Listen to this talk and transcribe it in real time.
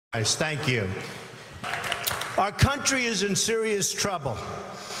Thank you. Our country is in serious trouble.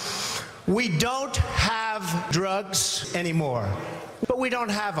 We don't have drugs anymore, but we don't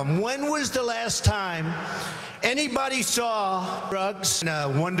have them. When was the last time anybody saw drugs in a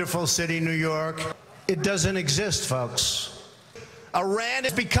wonderful city, New York? It doesn't exist, folks. Iran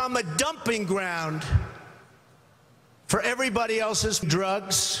has become a dumping ground for everybody else's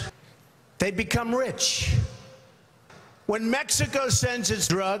drugs. They become rich. When Mexico sends its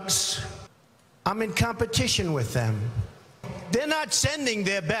drugs, I'm in competition with them. They're not sending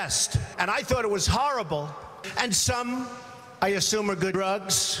their best, and I thought it was horrible. And some, I assume, are good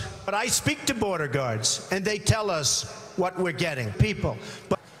drugs, but I speak to border guards, and they tell us what we're getting, people.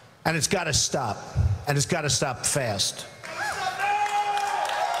 And it's got to stop, and it's got to stop fast.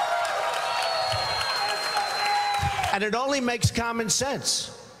 And it only makes common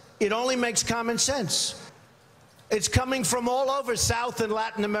sense. It only makes common sense. It's coming from all over South and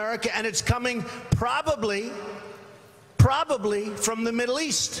Latin America, and it's coming probably from the Middle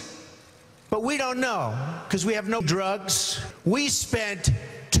East. But we don't know, because we have no drugs. We spent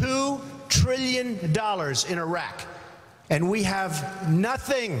 $2 trillion in Iraq, and we have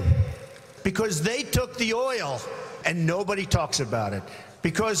nothing, because they took the oil, and nobody talks about it,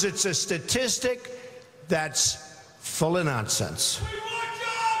 because it's a statistic that's full of nonsense.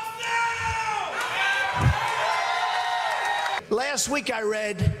 Last week I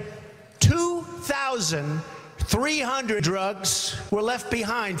read 2,300 drugs were left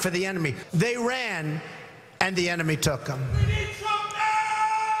behind for the enemy. They ran, and the enemy took them.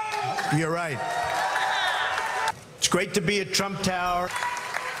 You're right. It's great to be at Trump Tower.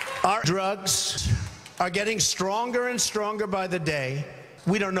 Our drugs are getting stronger and stronger by the day.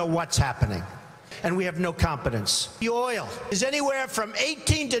 We don't know what's happening, and we have no competence. The oil is anywhere from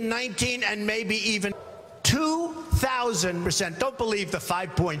 18 to 19 and maybe even 2,000%. Don't believe the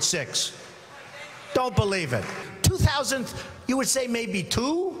 5.6. Don't believe it. 2,000, you would say maybe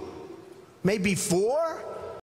 2, maybe 4.